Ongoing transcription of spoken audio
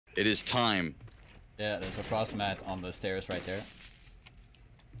It is time. Yeah, there's a frost mat on the stairs right there.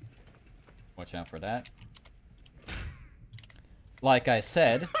 Watch out for that. Like I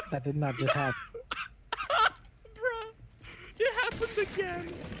said... That did not just happen. Bruh, it happened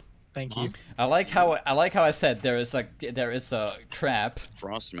again. Thank you. I like how I said there is a trap.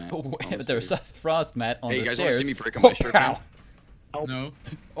 Frost mat. There's a frost mat on the stairs. Hey, you guys want to see me break on my strip now? No.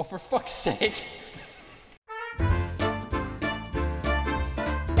 Oh, for fuck's sake!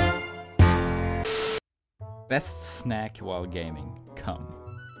 Best snack while gaming. Come.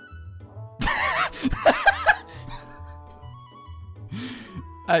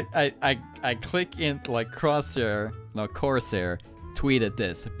 I click in like Corsair tweeted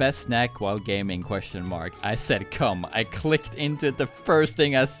this best snack while gaming ? I said come. I clicked into it. The first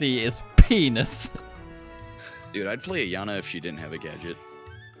thing I see is penis. Dude, I'd play Ayana if she didn't have a gadget.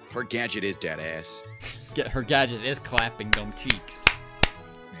 Her gadget is dead ass. Her gadget is clapping them cheeks.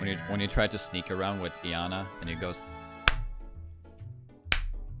 When you try to sneak around with Iana and it goes.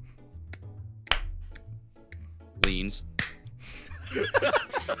 Leans.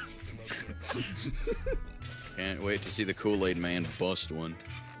 Can't wait to see the Kool-Aid man bust one.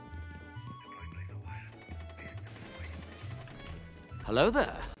 Hello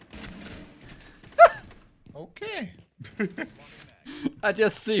there. Okay. I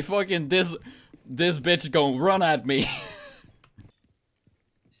just see fucking this bitch gonna run at me.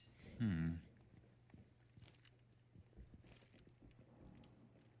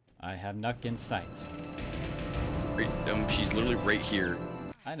 I have Nuck in sight. She's literally right here.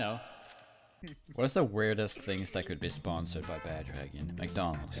 I know. What is the weirdest things that could be sponsored by Bad Dragon?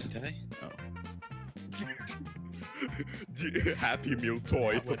 McDonald's. Oh. Happy Meal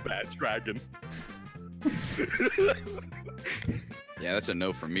toy. It's a bad dragon. Yeah, that's a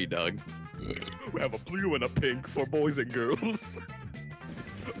no from me, Doug. We have a blue and a pink for boys and girls.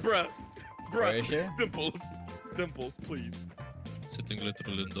 Bruh. Where is she? Dimples. Dimples, please. Sitting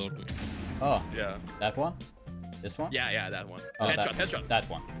literally in doorway. Oh. Yeah. That one? This one? Yeah, that one. Oh, headshot, headshot. That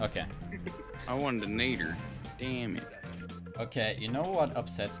one. Okay. I wanted to nade her. Damn it. Okay, you know what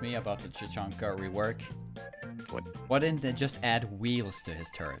upsets me about the Chichanka rework? What? Why didn't they just add wheels to his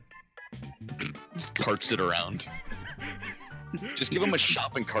turret? Just carts it around. Just give him a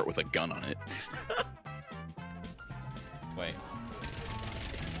shopping cart with a gun on it. Wait.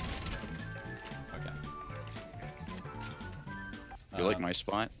 Okay. You like my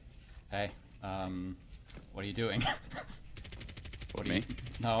spot? Hey, what are you doing? What, me?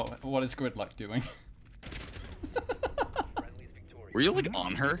 No, what is Gridlock doing? Were you like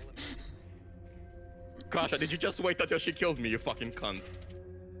on her? Kacha, did you just wait until she killed me, you fucking cunt?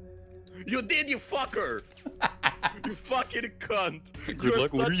 You did, you fucker! You fucking cunt! Good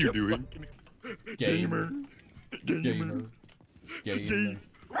luck, what are you doing? Gamer. Gamer. Gamer.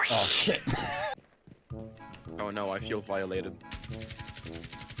 Oh shit. Oh no, I feel violated.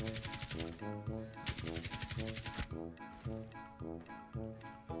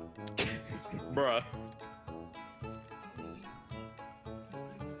 Bruh.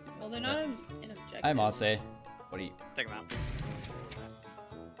 Well, they're not an objective. Hi, Mosse. What do you... Take him out.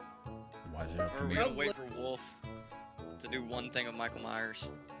 Why is it up to Or me? we'll wait for Wolf to do one thing with Michael Myers.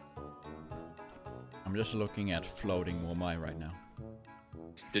 I'm just looking at floating Womai right now.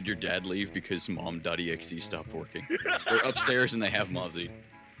 Did your dad leave because mom.exe stopped working? They're upstairs and they have Mozzie.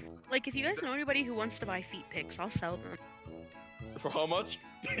 Like, if you guys know anybody who wants to buy feet pics, I'll sell them. For how much?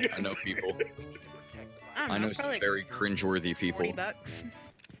 I know people. I I know some probably like very cringeworthy people. 40 bucks.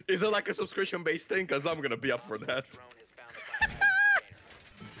 Is it like a subscription-based thing? Cause I'm gonna be up for that.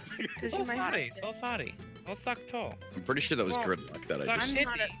 Because you might have to. So sorry. No suck toe. I'm pretty sure that was Gridlock that I Suck just I'm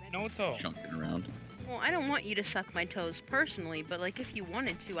not titty. No toe. chunking around. Well, I don't want you to suck my toes personally, but like if you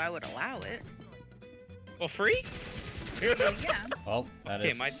wanted to, I would allow it. For free? Yeah. Well, that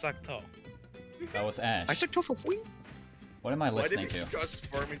Okay, is... might suck toe. That was Ash. I sucked off a wing. What am I Why listening did you to?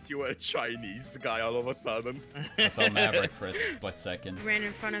 transform into a Chinese guy all of a sudden? I saw Maverick for a split second. You ran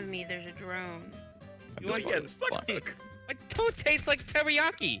in front of me, there's a drone. You Oh want yeah, to the suck. My toe tastes like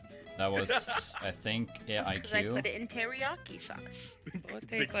teriyaki. That was, I think, yeah, Because I IQ. put it in teriyaki sauce. Oh, it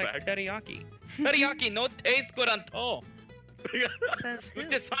Big tastes like fact. teriyaki. Teriyaki no taste good on toe. Says You who?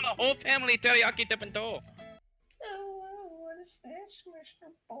 just want a whole family teriyaki dip in toe.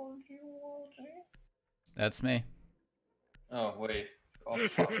 That's me. Oh wait. Oh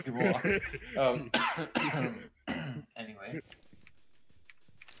fuck you all. Anyway.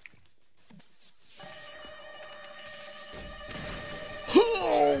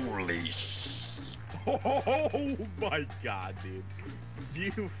 Holy Oh my god, dude.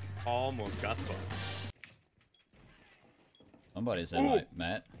 You almost got fucked. Somebody said Ooh.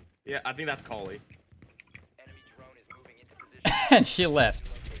 Matt. Yeah, I think that's Collie. And she left.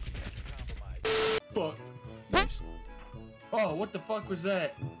 Fuck. Nice. Oh, what the fuck was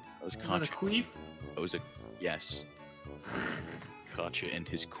that? That was Was that a Kacha. queef? That was a yes. Kacha and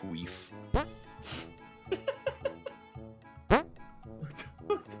his queef.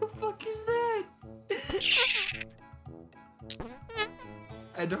 What the fuck is that?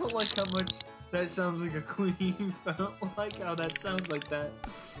 I don't like how much that sounds like a queef. I don't like how that sounds like that.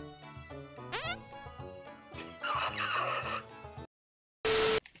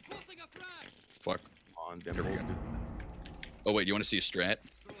 Fuck. On damn There we holes, go. dude. Oh wait, you want to see a strat?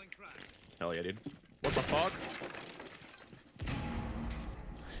 Hell yeah, dude. What the fuck?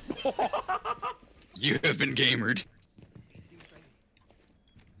 You have been gamered.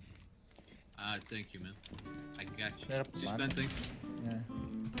 Thank you, man. I got you. Shut up, She's man. venting.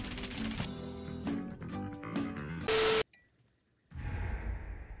 Yeah.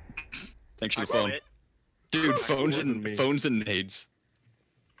 Thanks for the phone. Dude, phones and nades.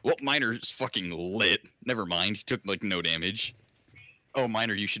 Well, Miner's fucking lit. Never mind, he took like no damage. Oh,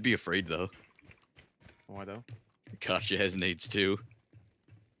 Miner, you should be afraid though. Why though? Kacha has nades too.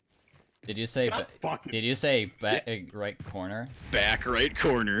 Did you say? Did you say back right corner? Back right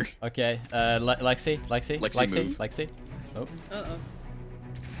corner. Okay. Lexi. Lexi. Oh. Uh-oh.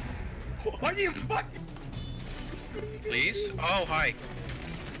 What are you fucking? Please? Oh, hi.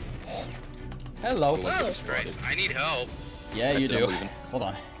 Hello. Whoa. Christ. I need help. Yeah, you That's do. unbelievable. Hold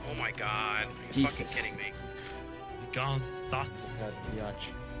on. Oh my god. Are you fucking Jesus. kidding me? Gone. Thought. God, biatch.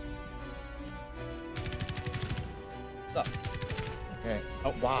 Stop. Okay.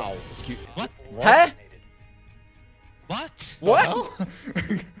 Oh, wow. Excuse. What? Huh? What? What? Hell?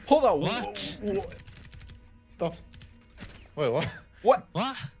 Hold on. What? The f- Wait, what? What?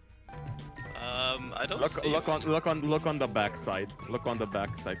 What? I don't see Look on the back side. Look on the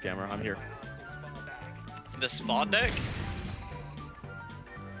back side camera. I'm here. the spawn deck.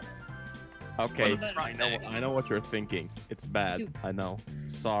 Okay, What about it? I know what you're thinking. It's bad. You- I know.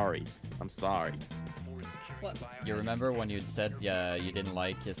 Sorry. I'm sorry. What? You remember when you said you didn't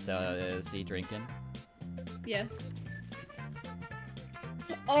like his Z drinking? Yeah.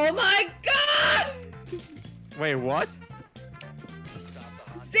 Oh my god! Wait, what?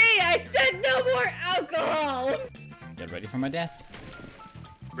 See, I said no more alcohol! Get ready for my death.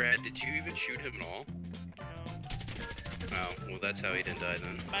 Brad, did you even shoot him at all? Oh, well that's how he didn't die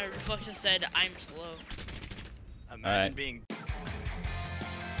then. My reflection said I'm slow. Imagine Alright. being